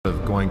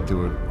of going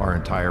through our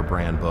entire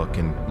brand book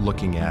and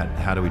looking at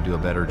how do we do a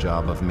better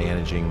job of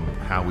managing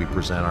how we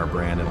present our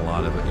brand in a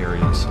lot of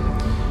areas.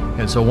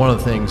 And so one of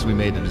the things we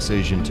made the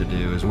decision to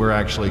do is we're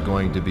actually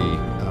going to be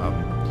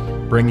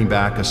bringing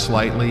back a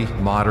slightly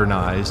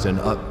modernized and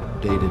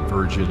updated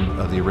version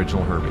of the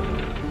original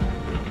Herbie.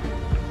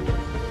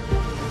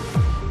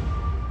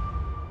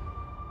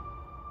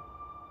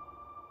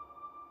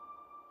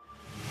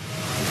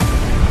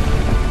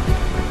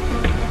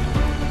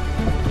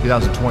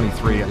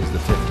 2023 is the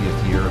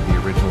 50th year of the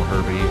original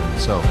Herbie,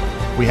 and so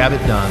we have it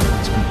done.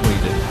 It's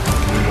completed.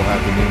 We will have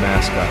the new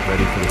mascot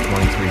ready for the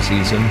 23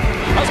 season.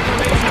 Husker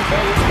Nation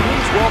fans,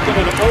 please welcome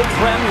an old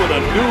friend with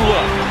a new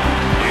look.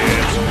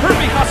 It's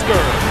Herbie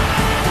Husker.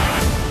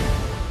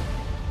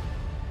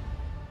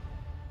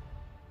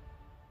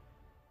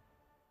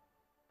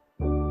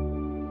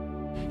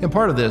 And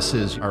part of this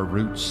is our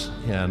roots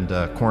and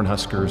corn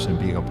huskers and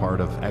being a part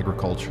of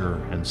agriculture.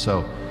 And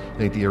so I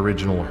think the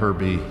original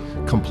Herbie,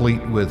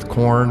 complete with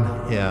corn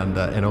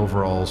and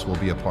overalls, will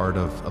be a part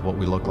of what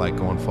we look like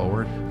going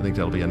forward. I think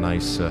that'll be a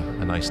nice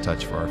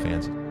touch for our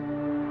fans.